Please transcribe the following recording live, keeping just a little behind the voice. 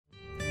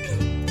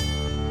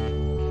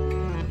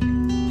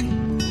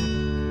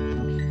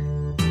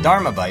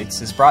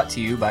Dharmabytes is brought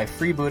to you by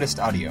Free Buddhist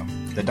Audio,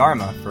 the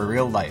Dharma for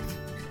real life.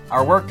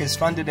 Our work is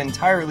funded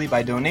entirely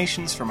by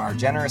donations from our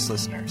generous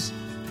listeners.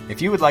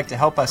 If you would like to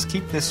help us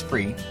keep this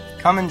free,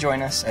 come and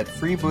join us at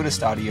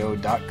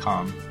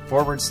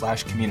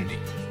freebuddhistaudio.com/community.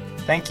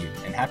 Thank you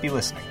and happy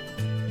listening.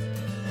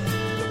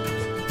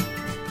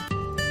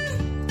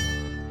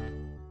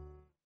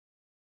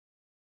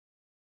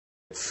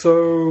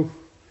 So,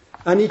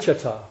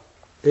 anicca,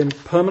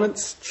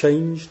 impermanence,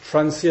 change,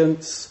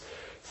 transience,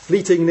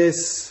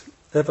 fleetingness,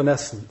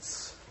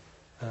 evanescence,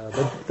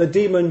 the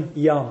demon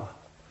Yama.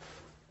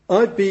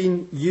 I've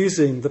been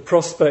using the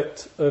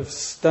prospect of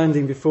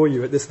standing before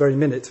you at this very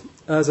minute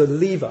as a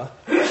lever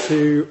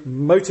to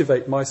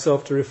motivate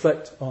myself to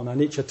reflect on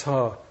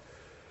anicca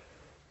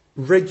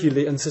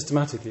regularly and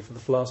systematically for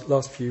the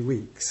last few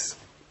weeks.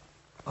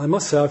 I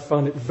must say I've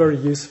found it very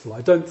useful.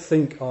 I don't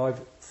think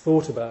I've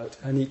thought about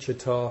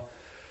anicca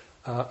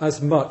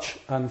as much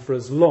and for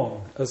as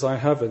long as I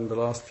have in the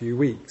last few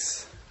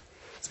weeks.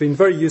 It's been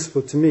very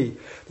useful to me.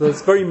 But at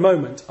this very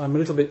moment, I'm a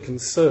little bit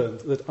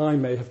concerned that I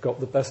may have got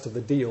the best of the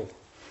deal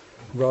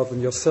rather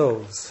than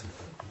yourselves.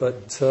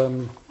 But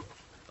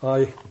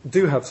I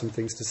do have some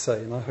things to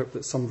say, and I hope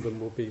that some of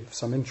them will be of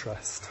some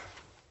interest.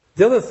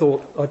 The other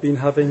thought I've been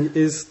having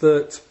is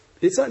that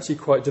it's actually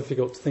quite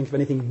difficult to think of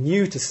anything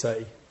new to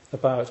say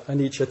about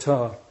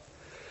anicca.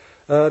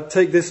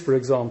 Take this, for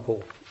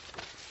example.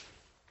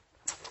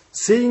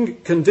 Seeing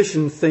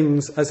conditioned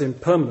things as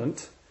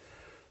impermanent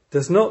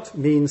does not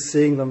mean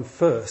seeing them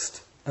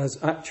first as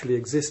actually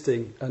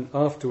existing and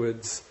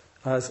afterwards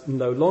as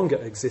no longer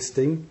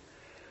existing,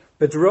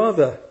 but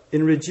rather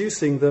in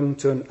reducing them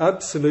to an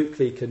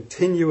absolutely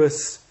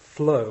continuous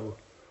flow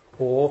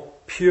or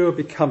pure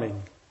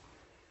becoming,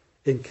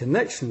 in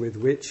connection with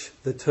which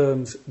the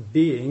terms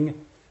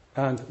being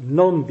and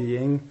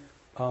non-being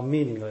are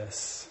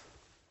meaningless.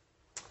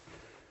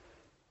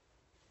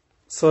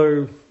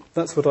 So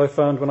that's what I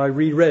found when I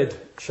reread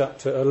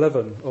chapter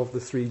 11 of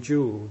the Three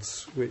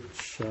Jewels,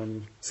 which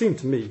seemed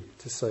to me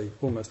to say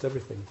almost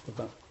everything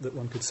that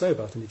one could say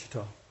about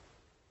anicca.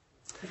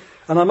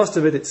 And I must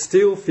admit, it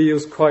still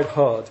feels quite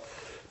hard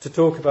to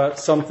talk about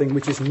something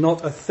which is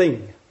not a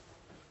thing.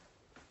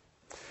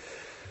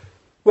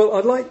 Well,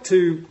 I'd like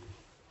to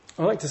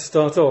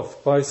start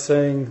off by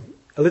saying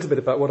a little bit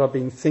about what I've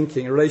been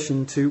thinking in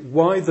relation to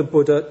why the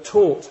Buddha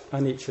taught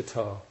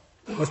anicca.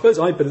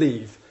 I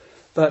believe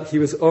that he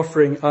was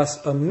offering us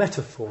a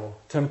metaphor,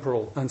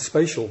 temporal and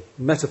spatial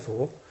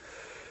metaphor,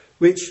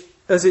 which,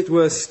 as it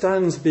were,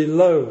 stands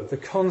below the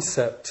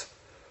concept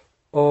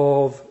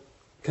of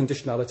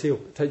conditionality, or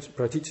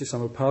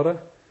pratitya-samuppada.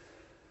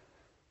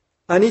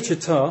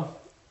 Anicca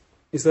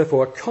is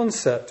therefore a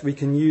concept we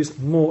can use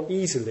more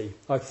easily,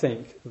 I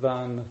think,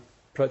 than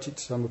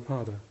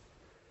pratitya-samuppada.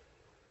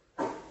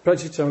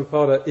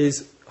 Pratitya-samuppada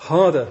is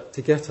harder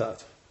to get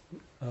at,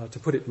 to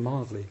put it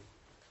mildly.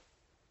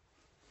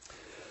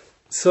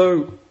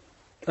 So,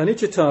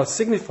 anicca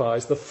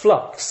signifies the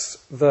flux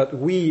that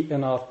we,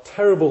 in our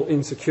terrible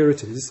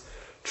insecurities,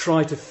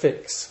 try to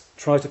fix,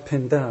 try to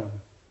pin down.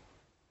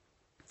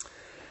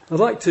 I'd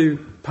like to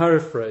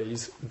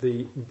paraphrase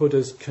the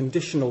Buddha's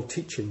conditional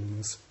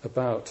teachings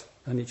about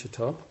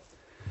anicca.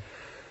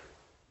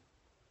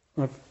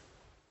 I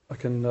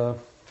can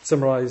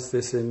summarize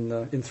this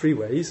in three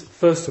ways.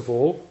 First of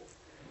all,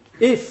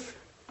 if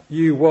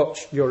you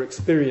watch your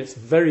experience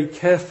very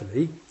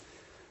carefully,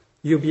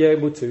 you'll be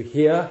able to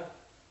hear,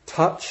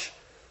 touch,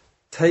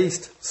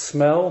 taste,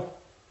 smell,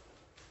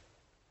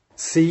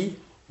 see,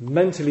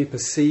 mentally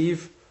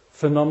perceive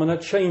phenomena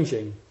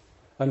changing,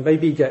 and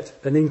maybe get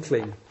an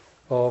inkling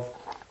of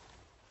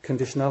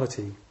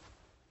conditionality.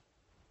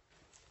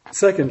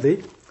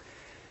 Secondly,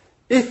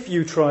 if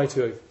you try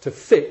to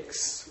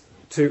fix,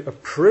 to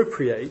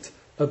appropriate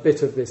a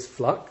bit of this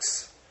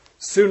flux,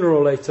 sooner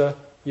or later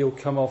you'll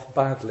come off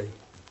badly.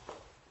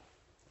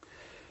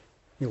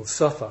 You'll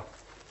suffer.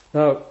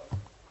 Now,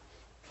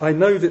 I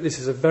know that this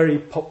is a very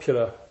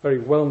popular, very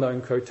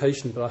well-known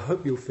quotation, but I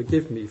hope you'll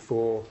forgive me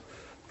for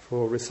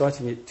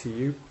reciting it to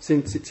you,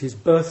 since it's his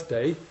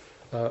birthday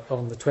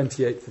on the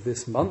 28th of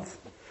this month.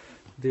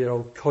 Dear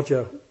old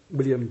codger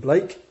William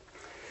Blake.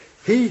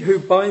 He who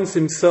binds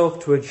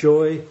himself to a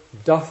joy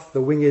doth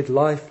the winged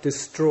life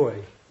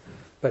destroy,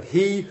 but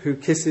he who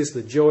kisses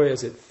the joy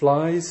as it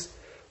flies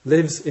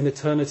lives in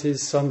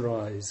eternity's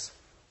sunrise.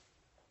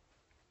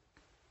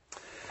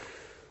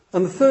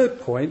 And the third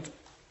point,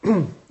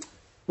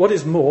 what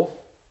is more,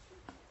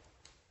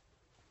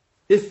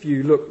 if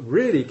you look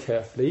really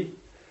carefully,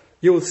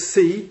 you'll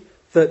see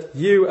that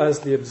you as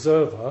the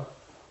observer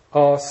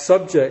are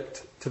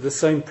subject to the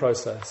same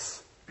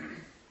process,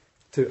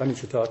 to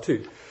anicca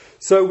too.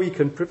 So we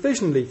can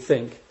provisionally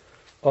think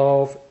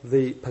of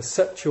the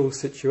perceptual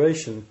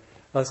situation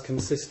as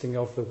consisting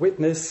of the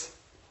witness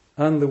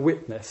and the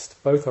witnessed.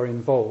 Both are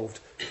involved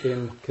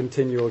in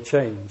continual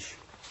change.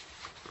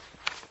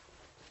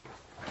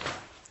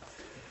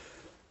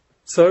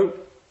 So,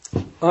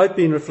 I've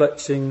been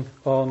reflecting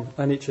on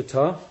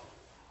anicca,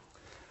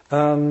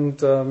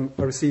 and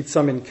I received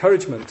some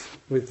encouragement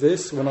with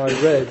this when I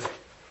read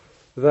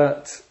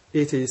that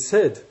it is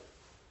said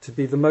to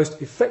be the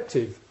most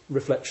effective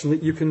reflection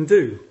that you can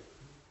do.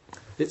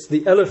 It's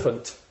the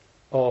elephant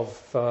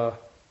of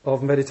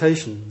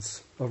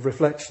meditations, of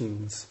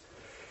reflections.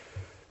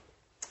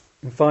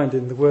 You can find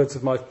in the words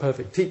of my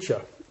perfect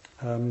teacher,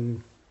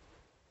 Patrul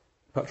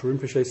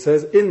Rinpoche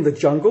says, in the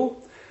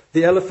jungle,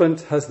 the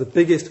elephant has the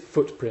biggest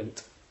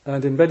footprint,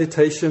 and in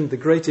meditation, the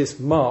greatest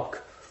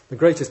mark, the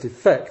greatest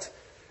effect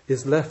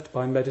is left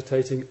by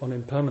meditating on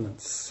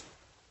impermanence.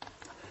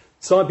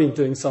 So I've been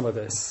doing some of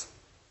this,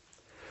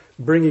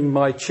 bringing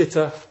my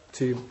chitta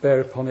to bear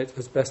upon it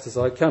as best as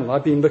I can.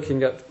 I've been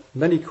looking at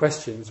many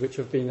questions which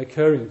have been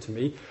occurring to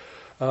me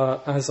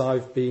as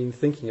I've been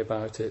thinking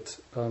about it.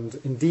 And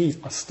indeed,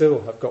 I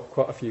still have got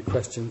quite a few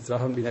questions that I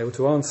haven't been able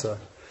to answer.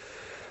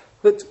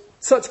 But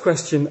such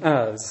questions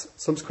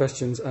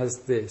as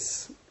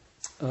this.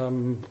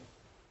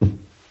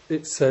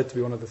 It's said to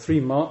be one of the 3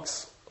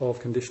 marks of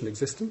conditioned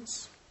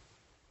existence,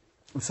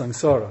 of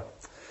samsara.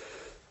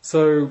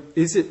 So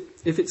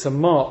if it's a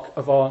mark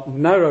of our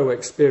narrow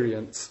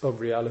experience of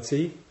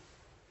reality,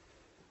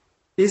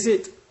 is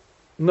it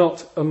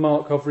not a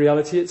mark of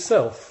reality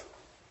itself?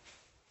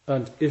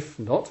 And if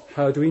not,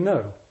 how do we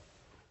know?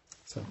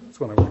 So that's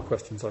one of the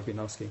questions I've been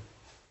asking.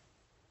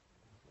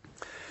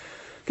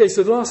 Okay,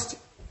 so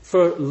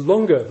for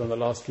longer than the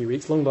last few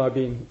weeks, longer I've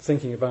been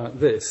thinking about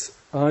this,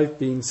 I've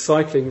been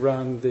cycling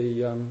around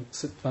the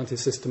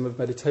Atlantis system of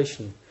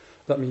meditation.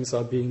 That means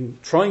I've been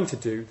trying to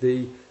do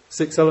the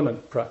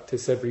 6-element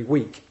practice every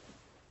week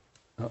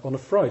on a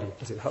Friday,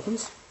 as it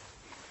happens.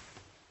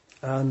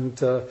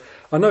 And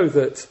I know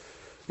that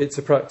it's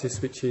a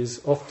practice which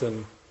is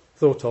often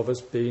thought of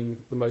as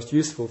being the most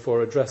useful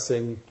for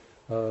addressing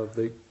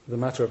the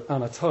matter of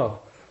anatta.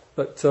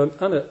 But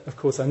of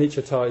course,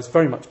 anicca is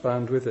very much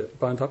bound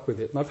up with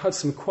it. And I've had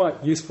some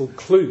quite useful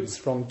clues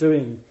from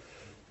doing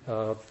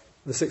the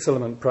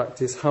 6-element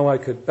practice, how I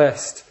could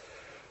best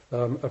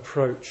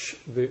approach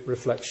the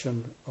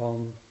reflection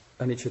on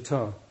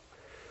anicca.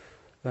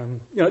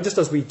 Just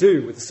as we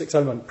do with the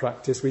 6-element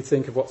practice, we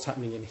think of what's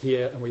happening in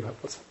here and we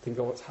think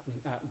of what's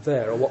happening out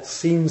there, or what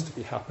seems to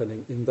be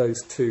happening in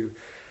those 2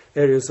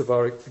 areas of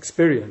our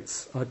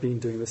experience. I've been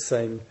doing the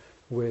same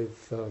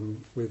with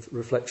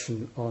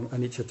reflection on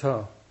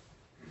anicca.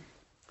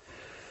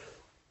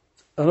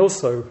 And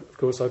also, of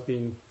course, I've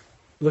been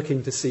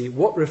looking to see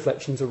what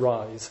reflections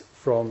arise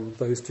from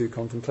those 2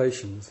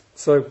 contemplations.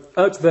 So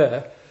out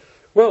there,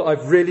 well,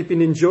 I've really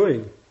been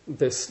enjoying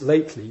this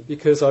lately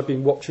because I've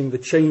been watching the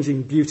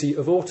changing beauty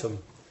of autumn.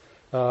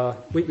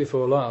 Week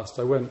before last,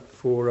 I went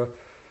for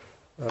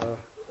a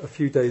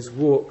few days'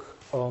 walk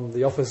on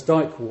the Offa's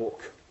Dyke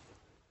Walk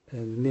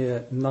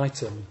near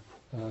Knighton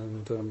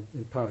and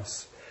in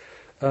Paris.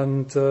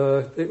 And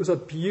it was a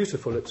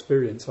beautiful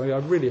experience. I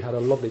really had a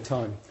lovely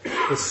time.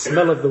 The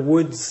smell of the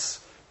woods,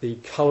 the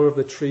colour of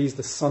the trees,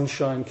 the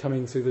sunshine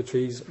coming through the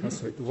trees.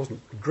 So it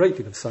wasn't a great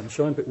deal of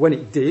sunshine, but when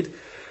it did,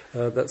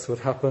 that's what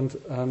happened.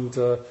 And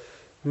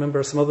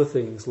remember some other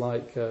things,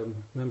 like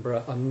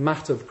remember a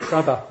mat of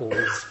crab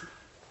apples,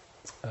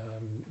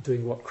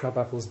 doing what crab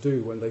apples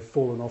do when they've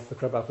fallen off the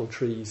crabapple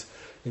trees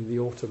in the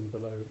autumn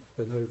below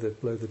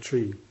the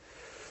tree.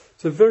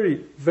 So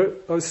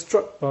I was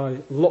struck by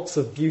lots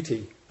of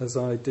beauty as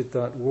I did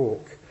that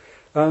walk.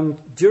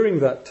 And during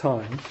that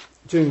time,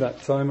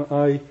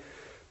 I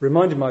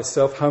reminded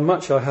myself how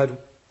much I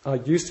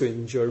used to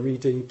enjoy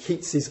reading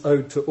Keats's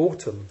Ode to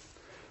Autumn.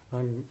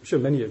 I'm sure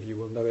many of you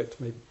will know it,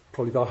 maybe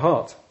probably by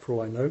heart, for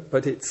all I know.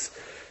 But it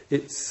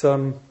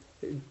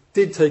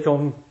did take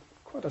on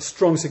quite a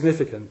strong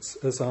significance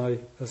as I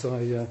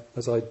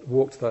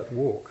walked that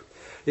walk.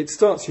 It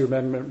starts, you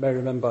may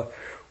remember,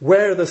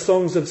 where are the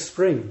songs of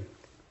spring?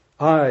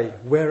 Aye,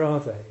 where are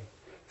they?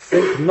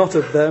 Think not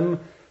of them,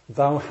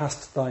 thou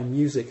hast thy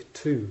music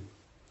too.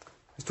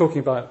 It's talking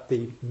about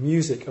the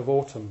music of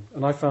autumn,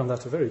 and I found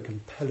that a very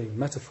compelling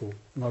metaphor,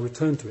 and I'll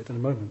return to it in a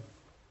moment.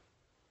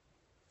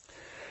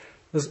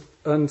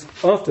 And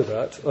after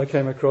that, I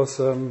came across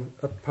a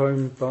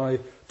poem by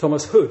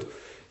Thomas Hood.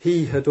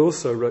 He had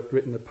also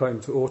written a poem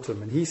to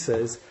autumn, and he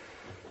says,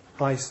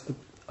 I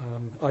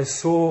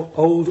saw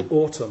old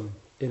autumn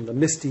in the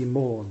misty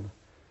morn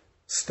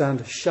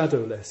stand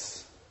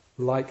shadowless,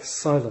 like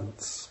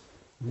silence,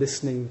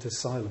 listening to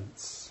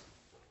silence.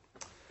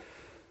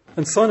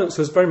 And silence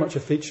was very much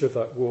a feature of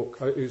that walk.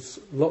 It was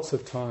lots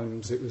of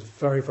times, it was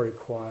very, very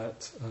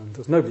quiet, and there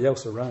was nobody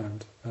else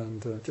around,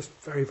 and just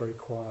very, very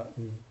quiet,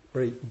 and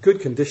very good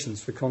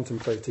conditions for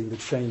contemplating the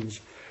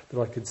changes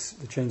I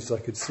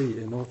could see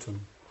in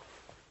autumn.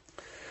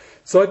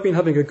 So I've been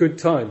having a good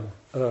time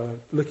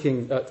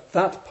looking at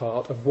that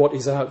part of what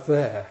is out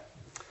there.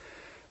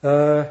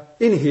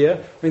 In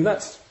here,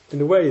 that's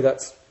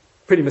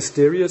pretty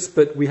mysterious,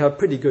 but we have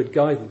pretty good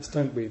guidance,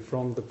 don't we,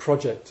 from the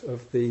project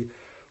of the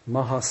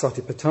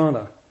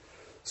Mahasatipatthana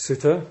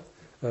Sutta,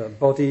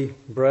 body,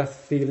 breath,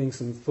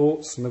 feelings and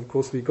thoughts, and of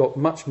course we've got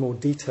much more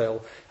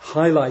detail,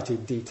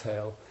 highlighted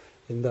detail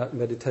in that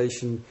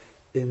meditation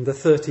in the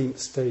 13th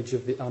stage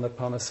of the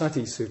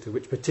Anapanasati Sutta,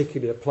 which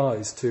particularly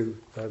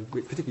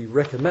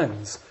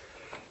recommends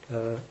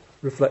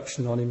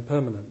reflection on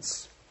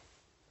impermanence.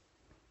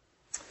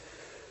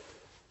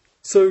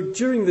 So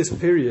during this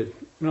period,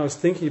 when I was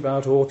thinking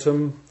about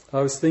autumn,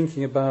 I was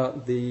thinking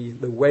about the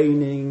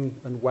waning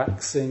and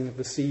waxing of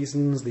the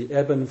seasons, the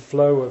ebb and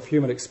flow of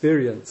human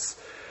experience.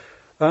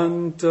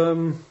 And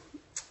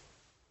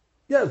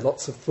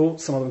lots of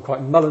thoughts, some of them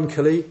quite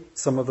melancholy,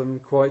 some of them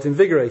quite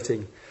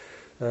invigorating.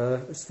 I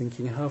was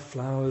thinking how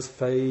flowers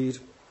fade,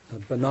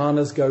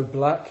 bananas go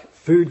black,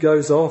 food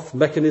goes off,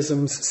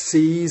 mechanisms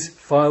seize,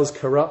 files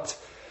corrupt,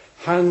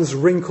 hands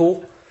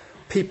wrinkle,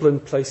 people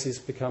and places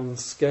become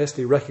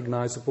scarcely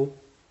recognisable.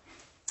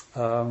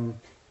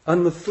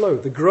 And the flow,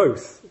 the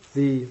growth,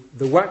 the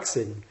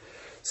waxing,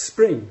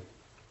 spring,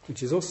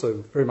 which is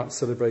also very much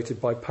celebrated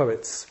by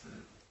poets.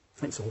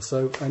 It's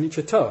also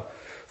Anitya.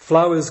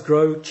 Flowers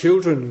grow,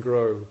 children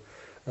grow,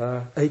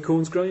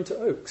 acorns grow into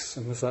oaks.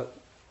 And I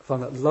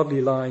found that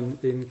lovely line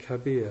in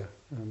Kabir,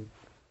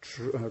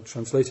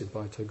 translated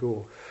by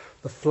Tagore.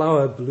 The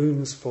flower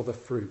blooms for the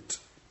fruit.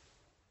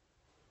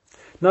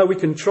 Now we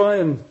can try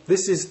and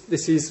this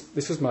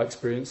was my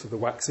experience of the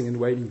waxing and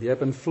waning, the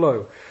ebb and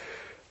flow.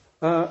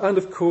 And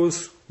of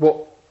course,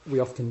 what we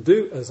often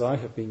do, as I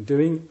have been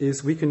doing,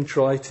 is we can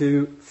try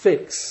to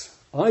fix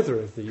either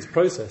of these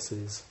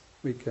processes.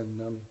 We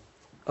can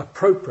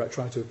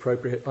try to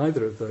appropriate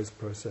either of those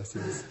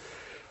processes.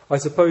 I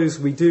suppose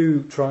we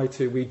do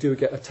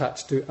get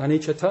attached to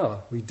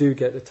anicca. We do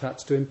get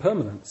attached to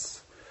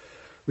impermanence.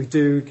 We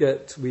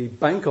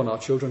bank on our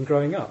children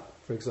growing up,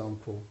 for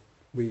example.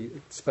 We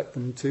expect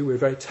them to. We're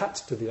very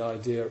attached to the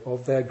idea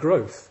of their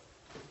growth.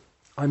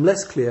 I'm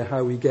less clear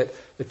how we get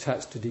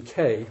attached to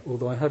decay,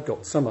 although I have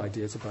got some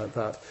ideas about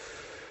that.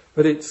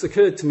 But it's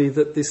occurred to me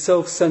that this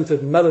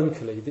self-centred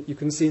melancholy that you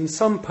can see in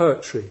some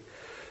poetry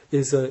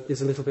is a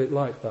little bit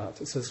like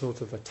that. It's a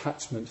sort of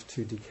attachment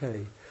to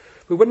decay.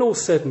 But when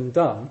all's said and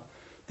done,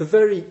 the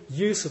very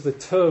use of the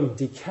term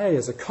decay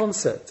as a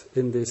concept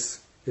in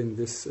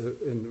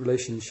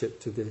relationship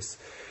to this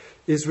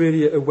is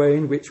really a way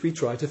in which we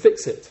try to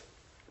fix it.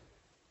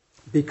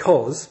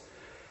 Because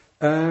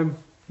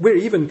we're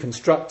even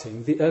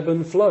constructing the ebb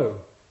and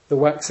flow, the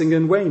waxing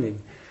and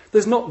waning.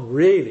 There's not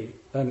really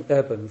an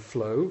ebb and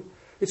flow,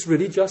 it's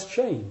really just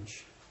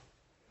change.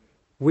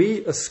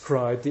 We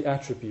ascribe the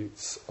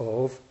attributes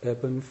of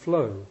ebb and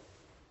flow.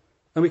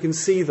 And we can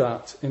see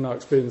that in our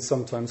experience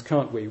sometimes,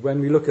 can't we? When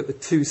we look at the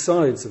two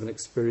sides of an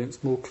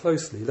experience more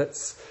closely.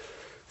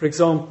 For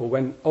example,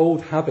 when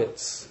old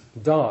habits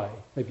die,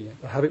 maybe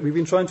a habit we've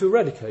been trying to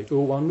eradicate,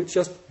 or one which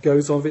just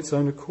goes on of its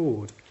own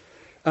accord,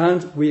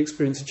 and we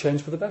experience a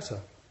change for the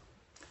better.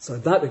 So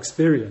that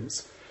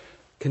experience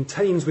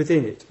contains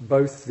within it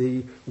both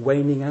the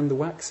waning and the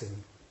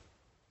waxing.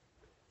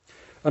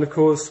 And of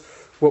course,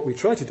 what we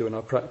try to do in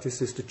our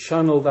practice is to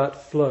channel that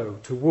flow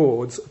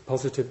towards a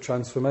positive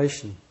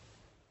transformation.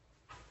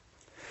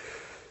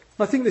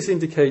 I think this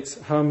indicates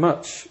how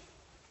much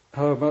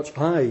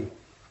I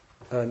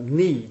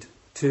need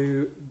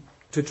to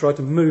try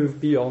to move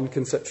beyond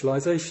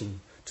conceptualization,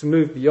 to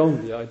move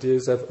beyond the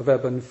ideas of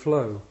ebb and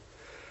flow.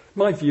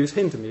 My views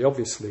hinder me,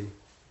 obviously.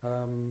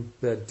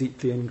 They're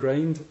deeply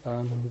ingrained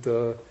and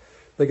they're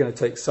going to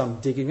take some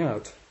digging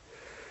out.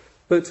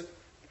 But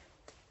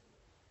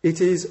I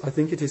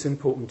think it is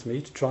important to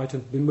me to try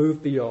to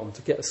move beyond,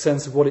 to get a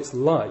sense of what it's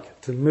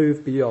like to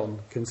move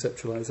beyond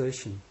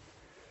conceptualization.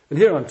 And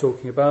here I'm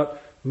talking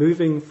about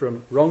moving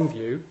from wrong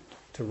view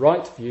to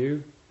right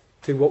view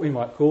to what we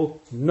might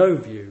call no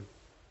view.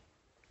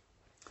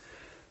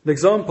 An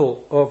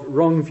example of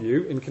wrong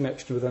view in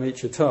connection with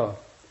anicca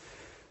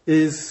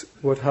is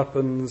what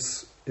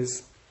happens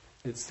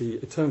it's the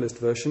eternalist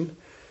version.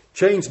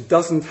 Change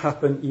doesn't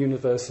happen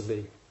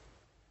universally.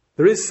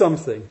 There is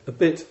something a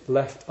bit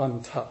left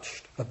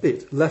untouched,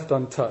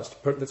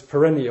 that's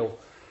perennial,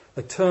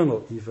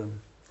 eternal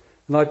even.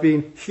 And I've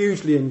been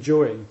hugely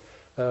enjoying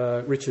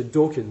Richard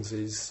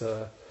Dawkins's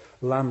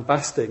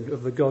lambasting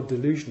of the God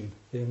delusion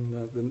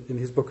in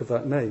his book of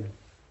that name.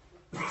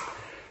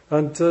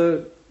 And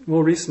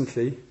more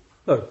recently,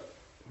 not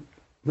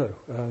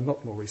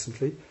more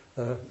recently,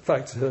 in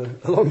fact,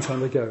 a long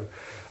time ago,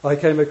 I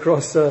came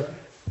across a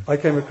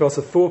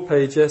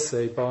 4-page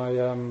essay by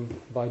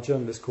a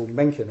journalist called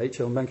Mencken,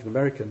 H.L. Mencken,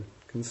 American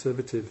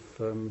conservative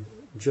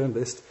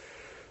journalist.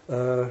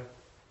 A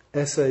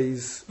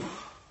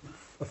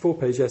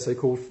 4-page essay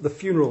called The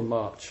Funeral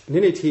March. And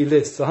in it he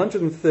lists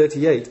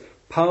 138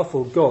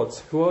 powerful gods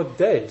who are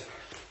dead.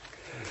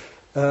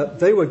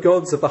 They were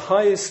gods of the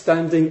highest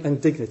standing and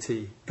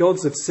dignity,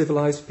 gods of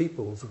civilized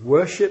peoples,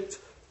 worshipped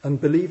and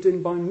believed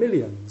in by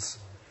millions.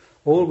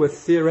 All were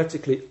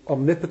theoretically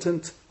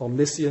omnipotent,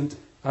 omniscient,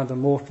 and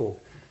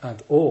immortal,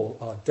 and all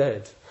are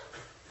dead.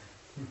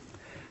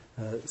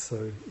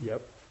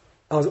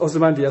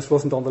 Ozymandias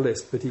wasn't on the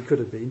list, but he could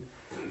have been.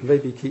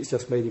 Maybe Keats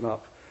just made him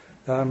up.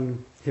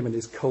 Him and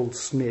his cold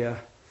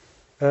sneer.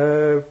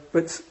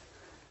 But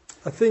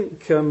I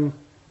think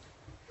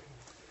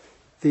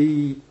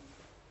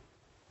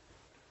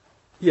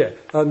Yeah,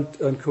 and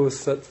of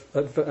course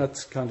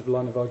that kind of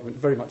line of argument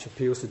very much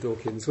appeals to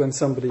Dawkins. When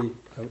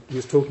he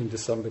was talking to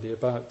somebody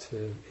about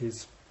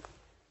his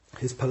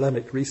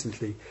polemic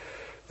recently,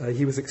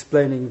 he was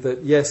explaining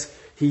that yes,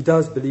 he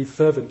does believe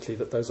fervently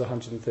that those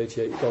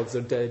 138 gods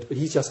are dead, but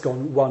he's just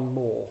gone one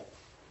more.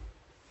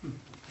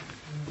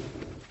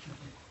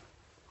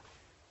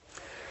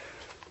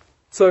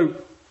 So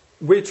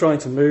I'm trying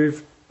to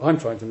move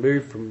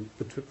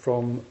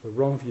from a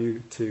wrong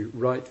view to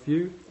right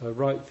view. A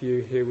right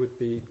view here could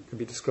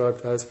be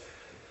described as,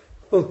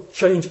 well,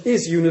 change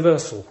is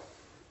universal.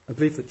 I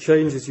believe that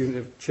change is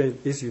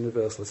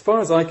universal. As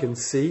far as I can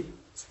see,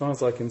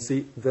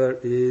 there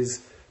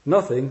is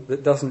nothing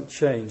that doesn't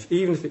change,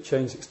 even if it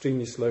changes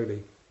extremely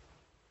slowly.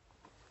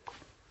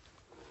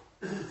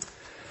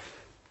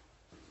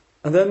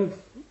 And then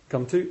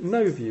come to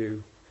no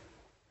view.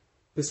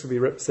 This will be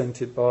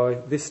represented by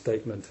this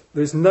statement.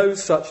 There is no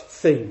such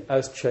thing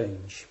as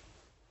change.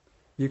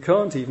 You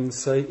can't even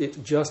say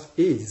it just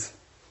is.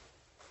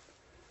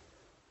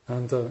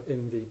 And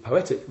in the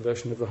poetic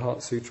version of the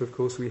Heart Sutra, of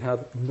course, we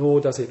have, nor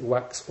does it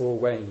wax or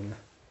wane,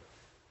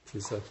 which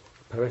is a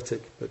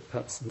poetic, but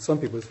perhaps in some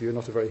people's view,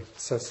 not a very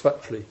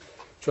satisfactory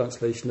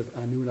translation of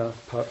Anuna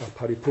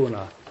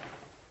Paripurna.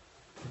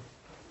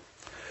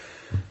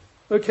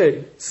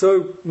 Okay,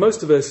 so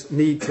most of us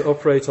need to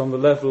operate on the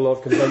level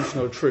of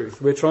conventional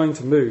truth. We're trying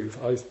to move,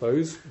 I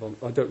suppose. Well,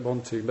 I don't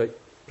want to make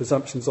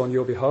presumptions on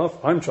your behalf.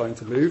 I'm trying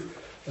to move.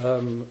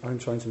 I'm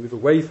trying to move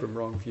away from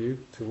wrong view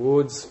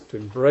to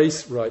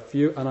embrace right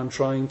view, and I'm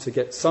trying to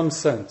get some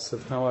sense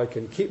of how I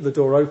can keep the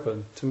door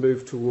open to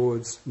move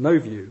towards no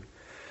view.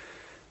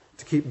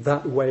 To keep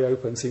that way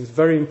open seems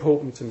very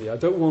important to me. I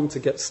don't want to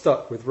get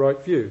stuck with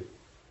right view.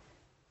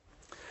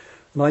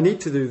 And I need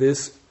to do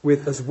this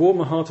with as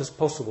warm a heart as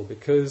possible,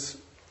 because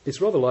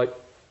it's rather like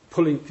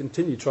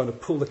continue trying to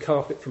pull the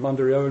carpet from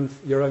under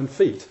your own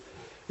feet.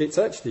 It's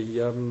actually,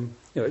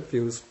 it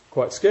feels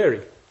quite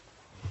scary.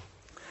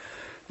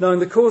 Now, in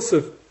the course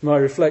of my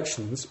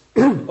reflections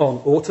on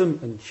autumn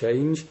and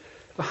change,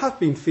 I have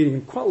been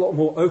feeling quite a lot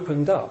more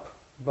opened up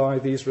by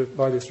this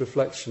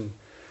reflection,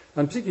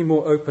 and particularly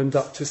more opened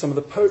up to some of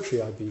the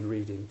poetry I've been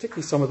reading,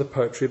 particularly some of the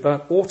poetry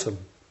about autumn.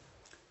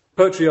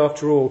 Poetry,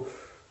 after all,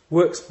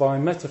 works by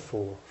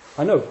metaphor.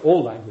 I know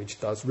all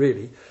language does,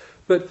 really,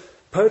 but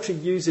poetry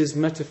uses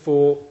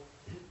metaphor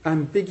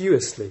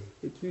ambiguously.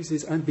 It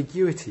uses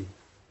ambiguity.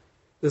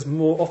 There's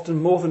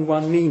often more than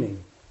one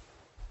meaning.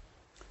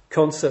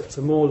 Concepts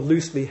are more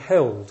loosely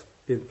held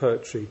in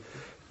poetry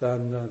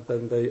than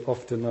they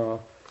often are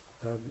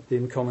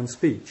in common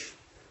speech.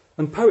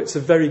 And poets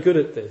are very good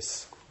at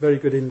this, very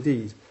good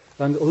indeed.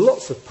 And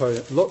lots of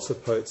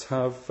poets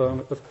have,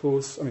 of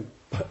course,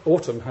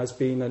 autumn has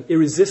been an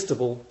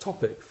irresistible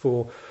topic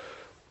for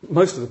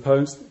most of the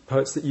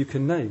poets that you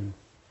can name,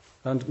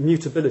 and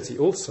mutability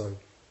also.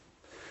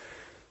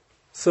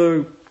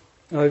 So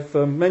I've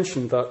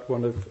mentioned that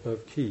one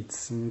of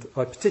Keats, and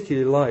I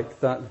particularly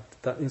like that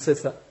in a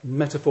sense that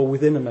metaphor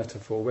within a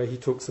metaphor, where he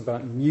talks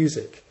about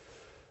music.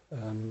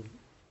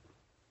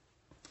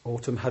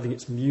 Autumn having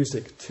its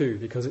music too,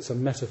 because it's a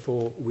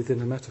metaphor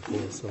within a metaphor.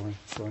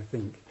 So I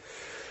think,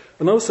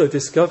 and also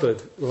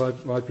discovered,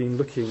 I've been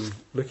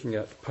looking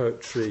at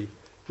poetry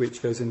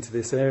which goes into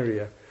this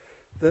area,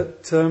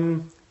 that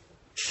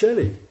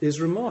Shelley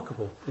is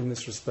remarkable in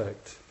this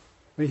respect.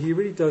 He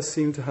really does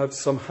seem to have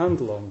some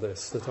handle on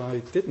this that I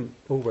didn't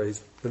always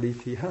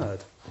believe he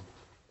had.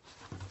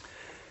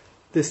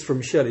 This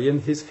from Shelley in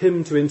his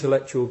Hymn to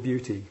Intellectual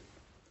Beauty.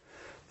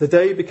 The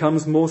day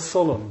becomes more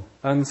solemn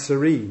and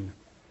serene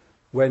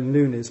when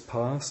noon is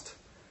past.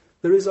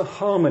 There is a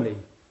harmony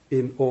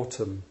in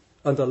autumn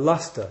and a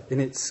lustre in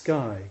its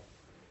sky,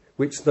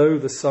 which though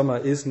the summer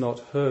is not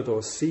heard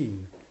or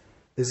seen,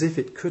 as if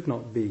it could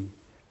not be,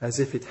 as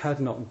if it had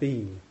not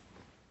been.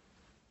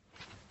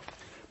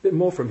 A bit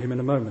more from him in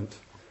a moment.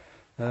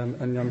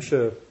 And I'm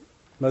sure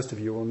most of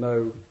you will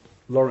know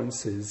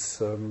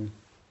Lawrence's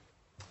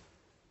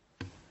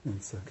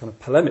it's a kind of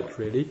polemic,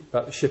 really,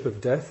 about the ship of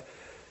death.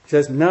 He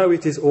says, now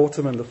it is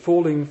autumn and the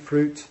falling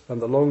fruit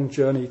and the long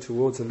journey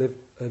towards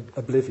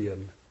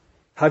oblivion.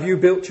 Have you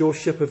built your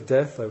ship of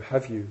death? Oh,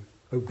 have you?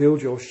 Oh,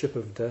 build your ship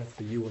of death,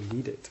 for you will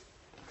need it.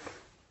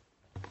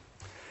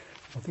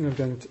 I think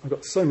I've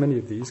got so many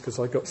of these because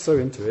I got so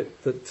into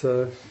it that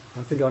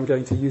I think I'm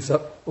going to use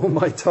up all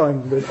my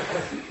time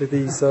with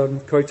these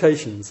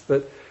quotations.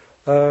 But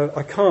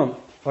I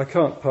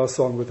can't pass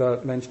on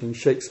without mentioning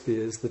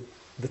Shakespeare's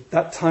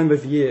that time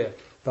of year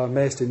thou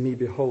mayest in me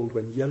behold,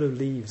 when yellow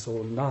leaves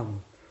or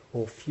none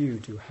or few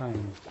do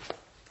hang.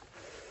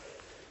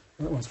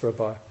 That one's for a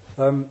buyer.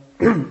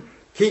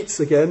 Keats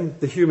again,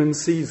 The Human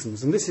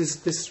Seasons, and this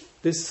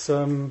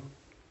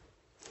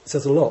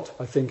says a lot,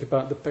 I think,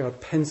 about the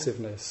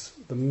pensiveness,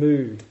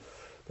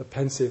 the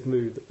pensive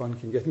mood that one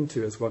can get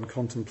into as one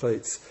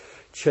contemplates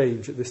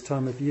change at this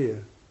time of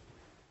year.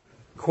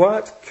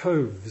 Quiet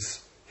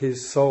coves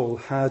his soul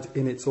had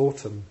in its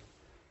autumn,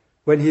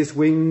 when his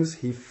wings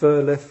he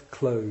fur left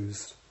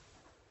closed,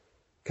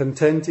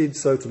 contented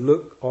so to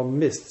look on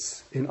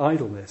mists in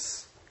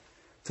idleness,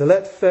 to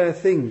let fair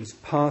things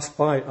pass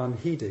by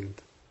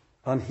unheeded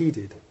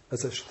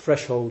as a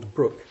threshold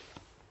brook.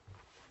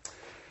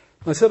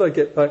 I said I'd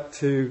get back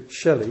to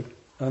Shelley,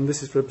 and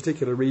this is for a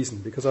particular reason,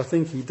 because I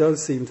think he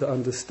does seem to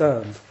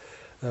understand.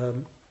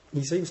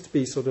 He seems to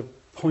be sort of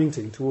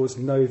pointing towards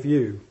no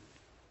view.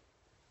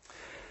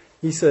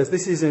 He says,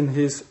 this is in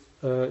his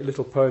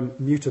little poem,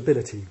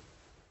 Mutability.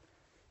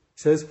 He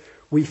says,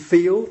 we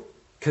feel,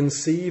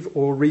 conceive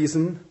or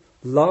reason,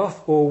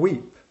 laugh or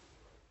weep,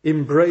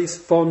 embrace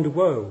fond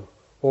woe,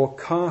 or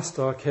cast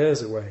our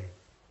cares away.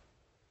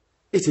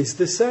 It is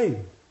the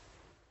same.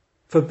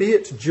 For be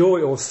it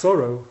joy or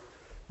sorrow,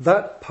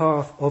 that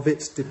path of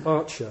its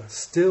departure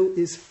still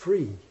is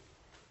free.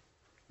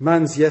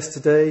 Man's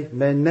yesterday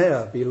may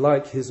ne'er be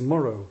like his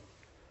morrow.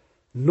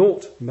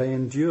 Naught may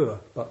endure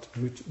but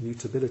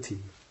mutability.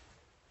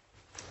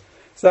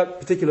 So that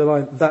particular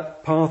line,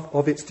 that path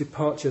of its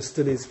departure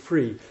still is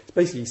free, it's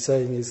basically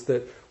saying is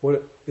that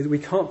we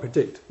can't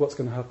predict what's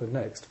going to happen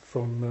next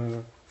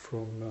from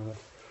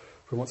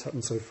what's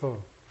happened so far.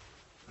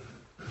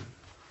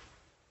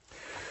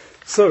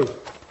 So,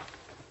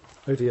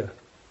 oh dear.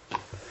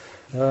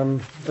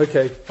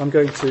 Okay, I'm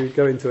going to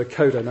go into a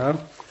coda now.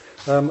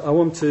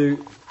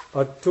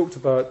 I've talked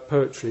about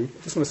poetry.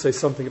 I just want to say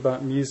something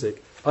about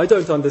music. I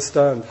don't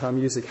understand how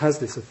music has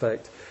this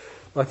effect.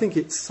 I think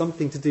it's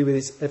something to do with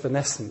its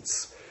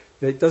evanescence.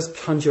 It does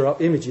conjure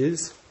up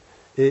images.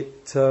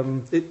 It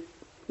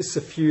is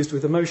suffused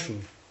with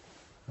emotion.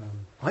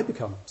 I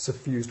become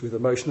suffused with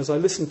emotion as I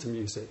listen to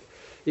music.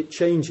 It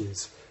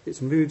changes.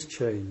 Its moods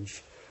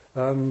change.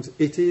 And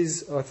it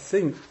is, I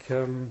think,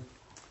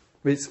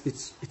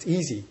 it's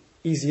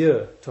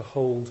easier to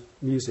hold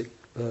music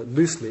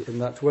loosely in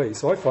that way.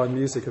 So I find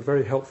music a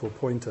very helpful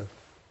pointer.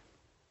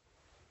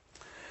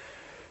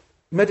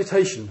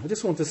 Meditation. I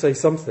just want to say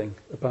something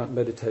about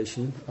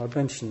meditation. I've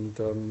mentioned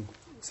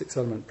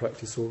six-element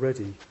practice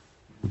already.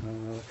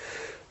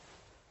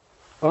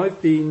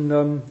 I've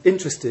been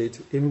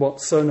interested in what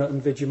Sona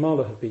and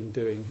Vijayamala have been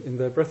doing in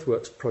their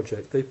Breathworks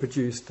project. They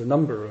produced a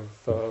number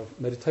of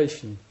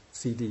meditation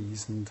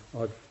CDs, and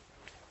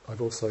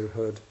I've also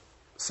heard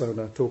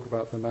Sona talk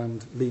about them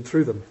and lead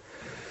through them.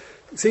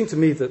 It seemed to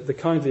me that the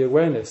kindly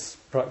awareness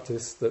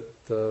practice that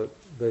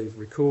they've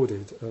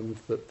recorded and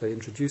that they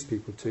introduce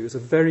people to is a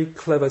very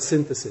clever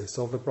synthesis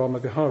of the Brahma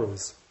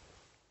Viharas.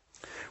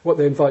 What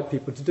they invite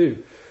people to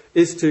do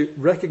is to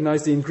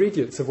recognise the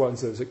ingredients of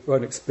one's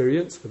own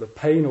experience, whether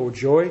pain or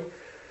joy,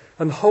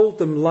 and hold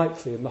them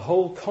lightly in the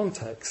whole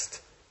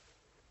context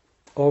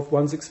of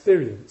one's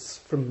experience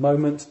from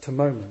moment to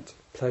moment.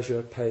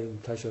 Pleasure, pain,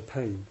 pleasure,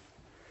 pain.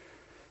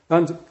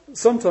 And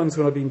sometimes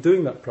when I've been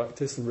doing that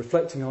practice and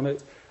reflecting on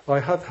it, I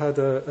have had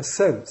a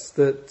sense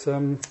that,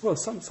 some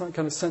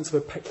kind of sense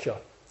of apeksha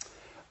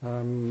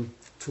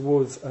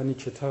towards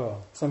anicca,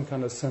 some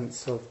kind of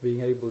sense of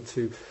being able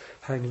to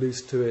hang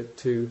loose to it,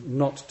 to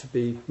not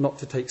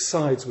to take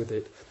sides with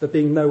it, there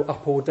being no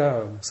up or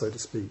down, so to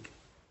speak.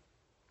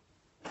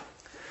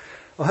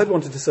 I had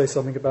wanted to say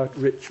something about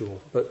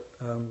ritual, but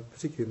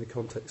particularly in the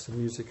context of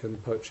music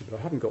and poetry, but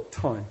I haven't got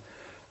time,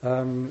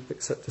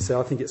 except to say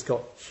I think it's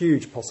got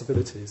huge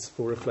possibilities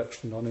for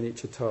reflection on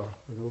anicca.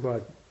 And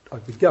although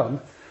I've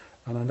begun,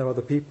 and I know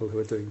other people who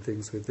are doing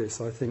things with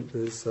this, I think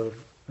there's a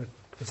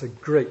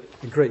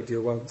great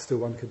deal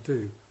one could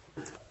do.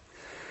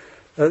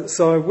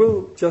 So I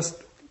will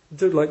just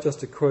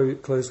to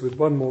close with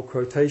one more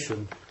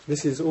quotation.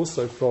 This is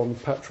also from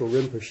Patrul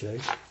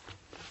Rinpoche.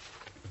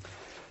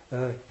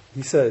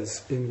 He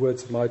says, in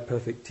words of my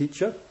perfect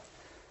teacher,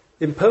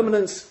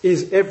 "Impermanence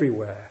is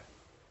everywhere,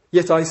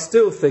 yet I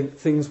still think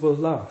things will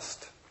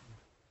last.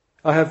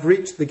 I have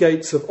reached the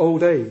gates of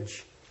old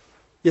age,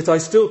 yet I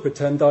still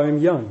pretend I am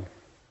young.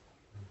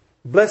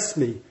 Bless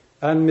me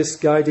and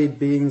misguided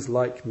beings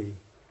like me,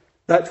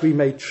 that we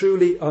may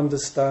truly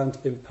understand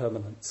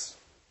impermanence."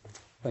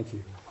 Thank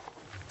you.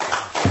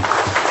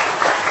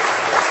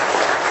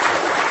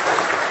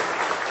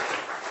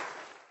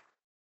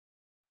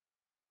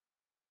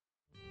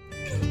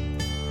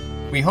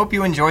 We hope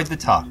you enjoyed the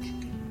talk.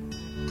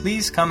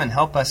 Please come and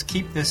help us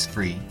keep this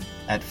free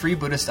at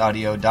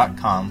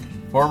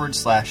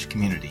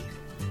freebuddhistaudio.com/community.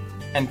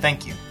 And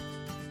thank you.